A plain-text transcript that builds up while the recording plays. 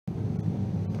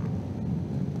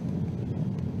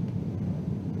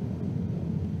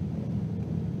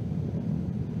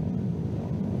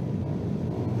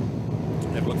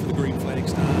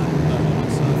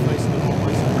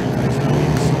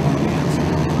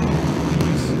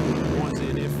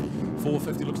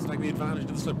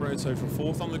slip road, so from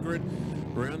 4th on the grid,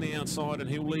 around the outside, and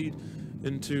he'll lead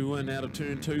into and out of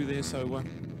turn 2 there. So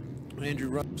Andrew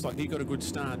Rudd looks like he got a good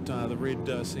start, the red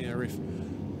CRF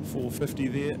 450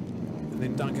 there, and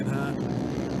then Duncan Hart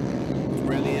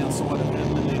around the outside of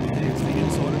him, and then hands the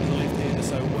inside of the left-hander.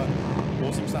 So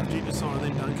awesome stuff. Ctas, and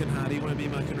then Duncan Hart, he won't be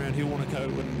mucking around, he'll want to go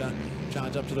and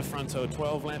charge up to the front. So a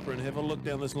 12 lapper, and have a look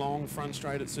down this long front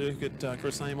straight at circuit.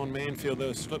 Chris Aim on Manfield,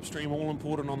 the slipstream all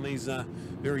important on these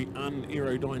very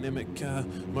unaerodynamic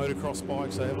motocross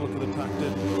bikes. So have a look at the tucked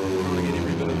in, trying to get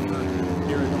every bit of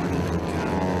aerodynamic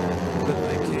that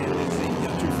they can. There's the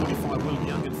 245 Will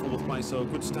Young in 4th place, so a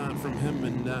good start from him,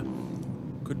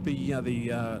 and could be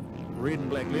the red and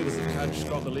black leathers of Coach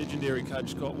Scott, the legendary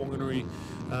Coach Scott, Wanganui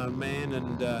man,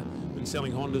 and been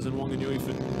selling Hondas in Wanganui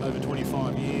for over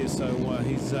 25 years. So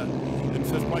he's in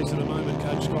 5th place at the moment,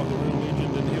 Coach Scott, the real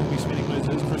legend, and he'll be spending most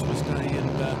of his Christmas Day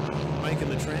and making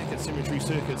the track at Cemetery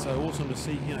Circuit. So awesome to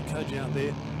see Coach out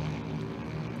there.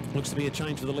 Looks to be a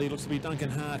change for the lead. Looks to be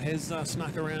Duncan Hart has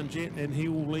snuck around Jet, and he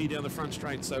will lead down the front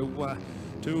straight. So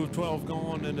 2 of 12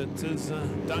 gone, and it is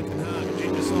Duncan Hart.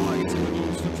 Jet Josiah gets him a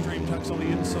little slipstream, tucks on the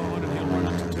inside, and he'll run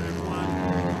up to turn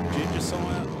 1. Jet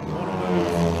Josiah, what a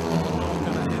move.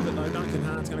 Not going to have it though. Duncan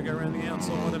Hart's going to go around the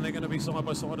outside, and they're going to be side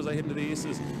by side as they head into the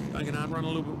S's. Duncan Hart run a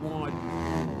little bit wide.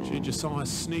 Jet Josiah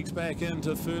sneaks back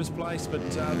into 1st place, but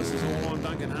this is all on.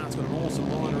 Duncan Hart's got an awesome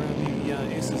line around the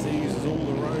S's. He uses all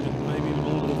the road and maybe a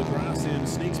little bit of the grass there, and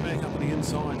sneaks back up on the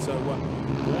inside. So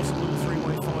awesome little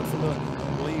 3-way fight for the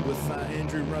lead with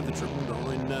Andrew Rudd, the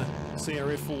 999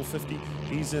 CRF 450.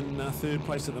 He's in 3rd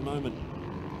place at the moment.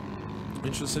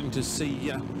 Interesting to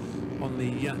see on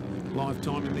the live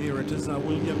timing there. It is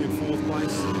Will Young in 4th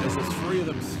place, as the 3 of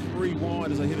them 3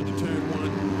 wide as they head into turn 1.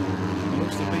 It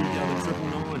looks to be the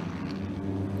 999.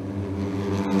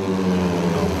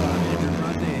 Andrew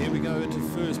Rudd there. Here we go into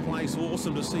 1st place.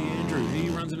 Awesome to see Andrew. He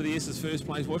runs into the S's 1st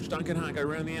place. Watch Duncan Hart go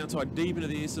around the outside, deep into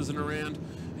the S's and around.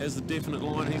 Has the definite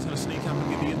line. He's going to sneak up and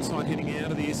get the inside heading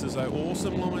out of the S's. So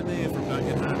awesome line there from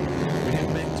Duncan Hart. We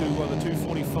head back to the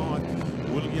 245.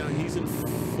 Will Young, he's in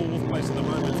 4th place at the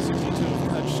moment. 62 of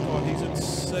Coach Scott, he's in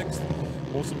 6th.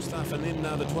 Awesome stuff. And then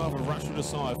the 12 of Russell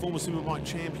Desire, former Superbike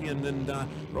champion and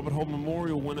Robert Hobb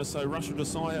Memorial winner. So Russell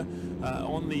Desire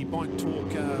on the Bike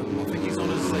Talk, I think he's on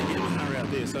his Yamaha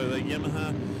out there. So the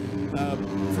Yamaha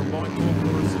from Bike Talk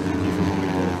or Suzuki from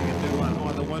Bike Talk, you can do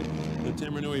either one. The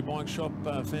Tamaranui Bike Shop,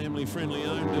 family friendly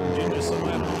owned, and Jet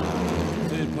Josiah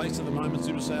 3rd place at the moment,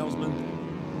 super salesman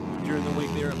during the week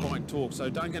there at Bike Talk. So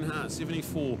Duncan Hart,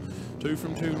 74, 2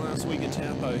 from 2 last week at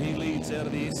Taupo. He leads out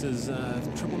of the S's.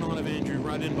 999 of Andrew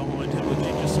Rudd in behind him with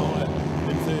Jet Josiah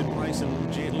in 3rd place,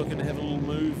 and Jet looking to have a little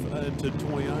move into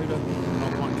Toyota,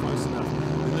 not quite close enough.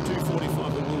 And the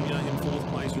 245 of Will Young in 4th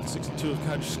place with 62 of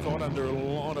Coach Scott under a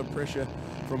lot of pressure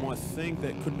from, I think,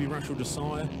 that could be Russell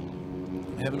Desire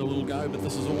having a little go, but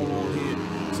this is all on here.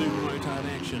 Super Motard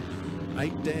action.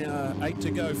 8 to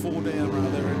go, 4 down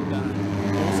rather, and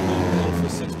awesome little for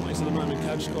 6th place at the moment.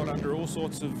 Coach Scott under all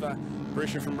sorts of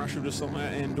pressure from Russell Desire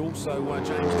and also James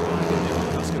Clark and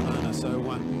Dylan Tuscamana. So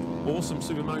awesome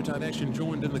Super Motard action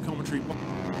joined in the commentary box.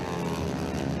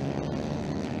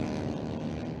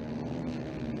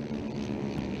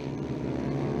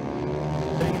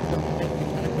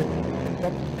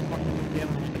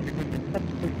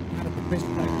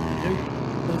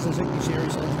 The Suzuki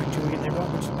series on factory in there, right,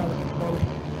 which is probably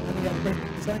and the other at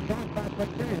the same time, but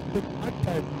there is good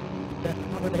October. That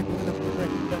other than one of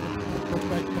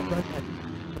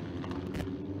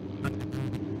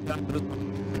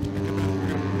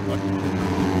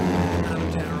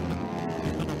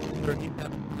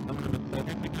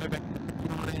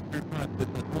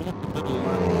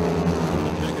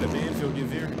the Manfield, you're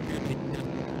very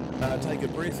take a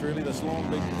breath really. This long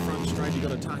big front straight, you've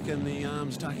got to tuck in the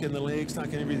arms, tuck in the legs,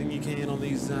 tuck in everything you can on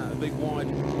these big wide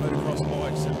motocross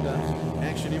bikes, and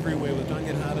action everywhere with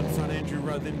Duncan Hart in front, Andrew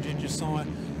Rudd, then Jet Josiah.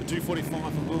 The 245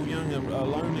 of Will Young, a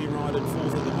lonely ride in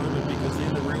 4th at the moment because they're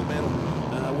in the real battle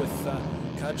with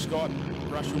Coach Scott,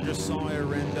 Russell Josiah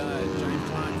and James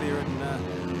Clark there in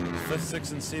 5th,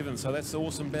 6th and 7th. So that's the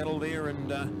awesome battle there,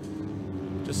 and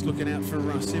just looking out for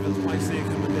 7th place there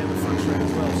coming down the front straight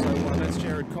as well. So that's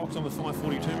Jared Cox on the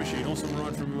 542 machine. Awesome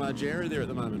ride from Jared there at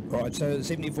the moment. Right, so the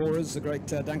 74 is the great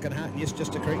Duncan Hart. Yes,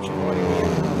 just a correction, riding here.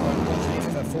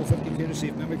 450 courtesy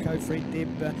of Mimico, Fred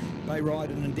Deb, Bay Ride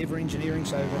and Endeavour Engineering.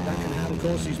 So Duncan Hart, of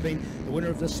course, he's been the winner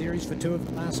of this series for 2 of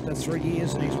the last 3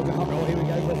 years, and he's looking hot. Oh, here we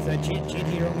go with Jet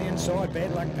here on the inside.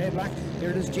 Bad luck, bad luck.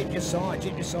 There it is, Jet Josiah.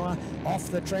 Jet Josiah off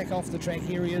the track.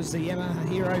 Here he is, the Yamaha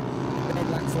hero. Bad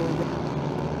luck for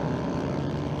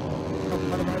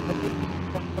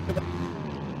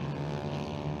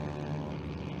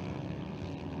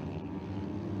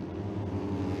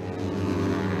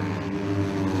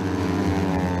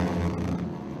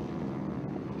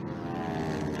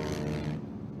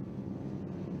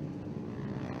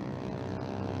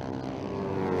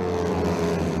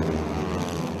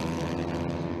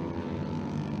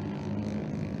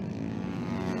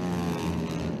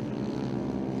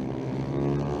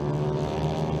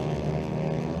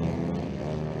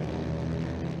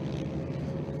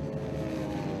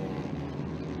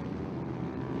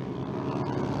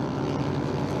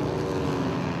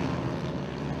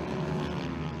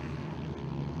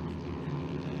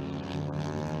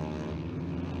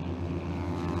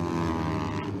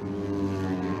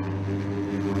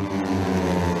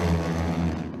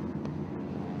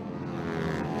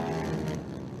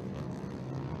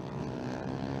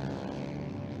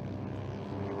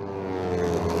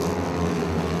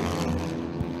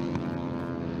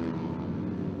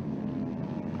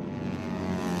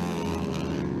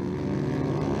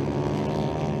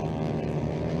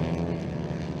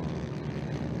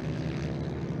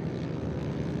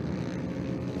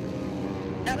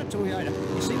Toyota.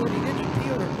 You see what he did? He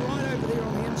peeled it right over there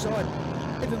on the inside.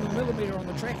 Give him a millimetre on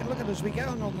the track, and look at as we go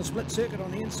on the split circuit on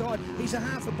the inside, he's a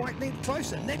half a bike length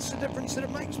closer, and that's the difference that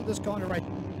it makes with this kind of race.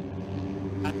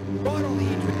 Right on the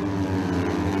edge,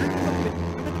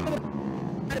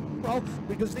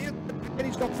 because there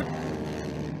he's got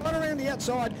right around the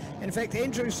outside. In fact,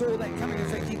 Andrew saw that coming. In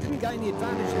fact, he didn't gain the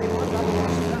advantage that he might have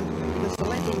otherwise done, because the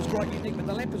Lamper was quite unique, but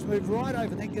the Lamper's moved right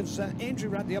over. That gives Andrew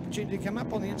Rudd the opportunity to come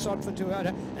up on the inside for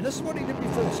Toyota, and this is what he did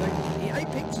before. So he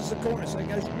apexes the corner, so he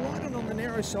goes right on the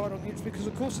narrow side on the edge, because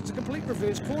of course it's a complete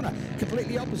reverse corner,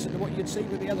 completely opposite to what you'd see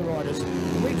with the other riders.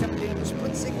 We're coming down to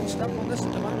split second stuff on this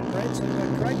at the moment, Brad, so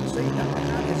great to see that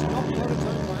has not got its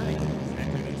own way.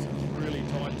 Really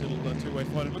tight till two-way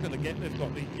fight. And look at the gap they've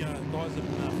got. The guys in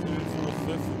third, fourth,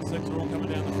 fifth, and sixth are all coming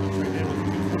down the front straight now with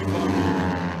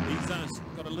 245. He's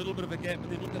got a little bit of a gap, but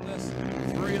then look at this.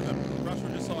 Three of them.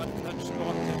 Rushing aside, Hutch,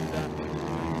 Scott,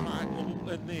 and Mark all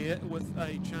in there with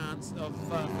a chance of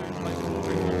third place or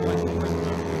fourth place.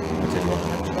 I'll tell you what,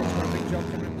 Scott's got a big job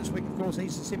coming up this week. Of course,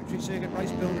 he's the Cemetery Circuit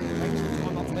race builder who takes some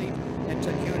time off leave and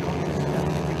Kieran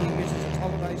every year uses his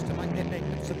holidays to make that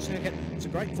magnificent circuit. It's a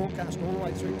great forecast all the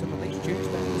way through to at least Tuesday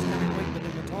this coming week, but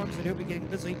in the times that he'll be getting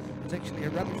busy, it's actually a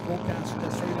rubbish forecast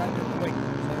through later in the week.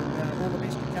 So all the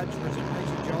best to Coach for his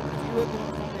amazing job. And if you were going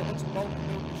to find out what's involved in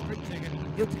building a street circuit,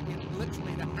 he'll tell you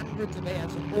literally the hundreds of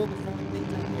hours and all the fine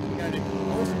detail you can go to.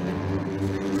 Awesome.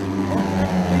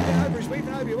 He's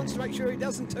weaving over. He wants to make sure he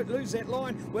doesn't lose that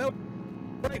line. Well,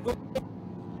 great.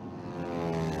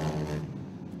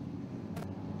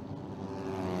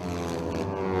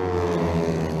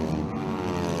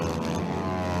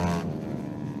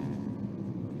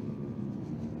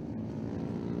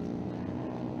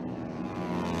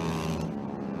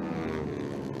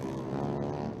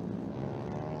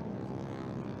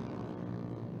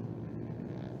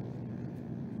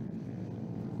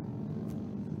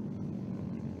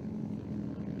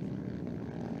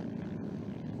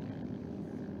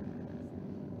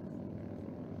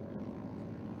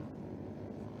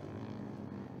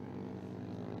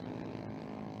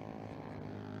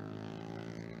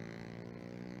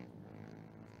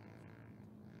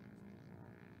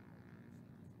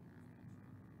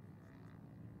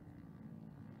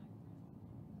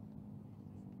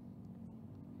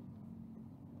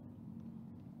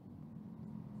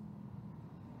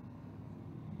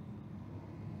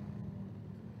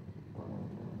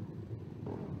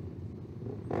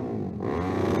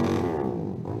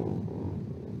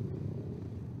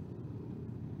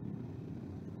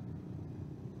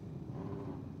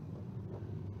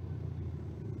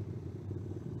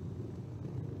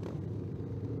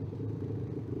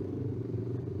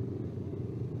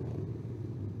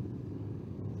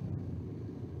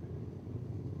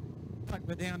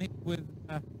 We're down here with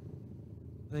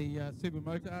the Super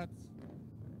Motards,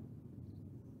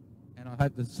 and I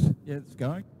hope this it's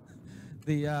going.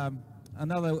 The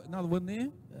another win there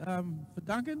for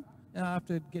Duncan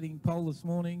after getting pole this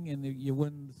morning and your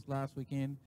wins last weekend.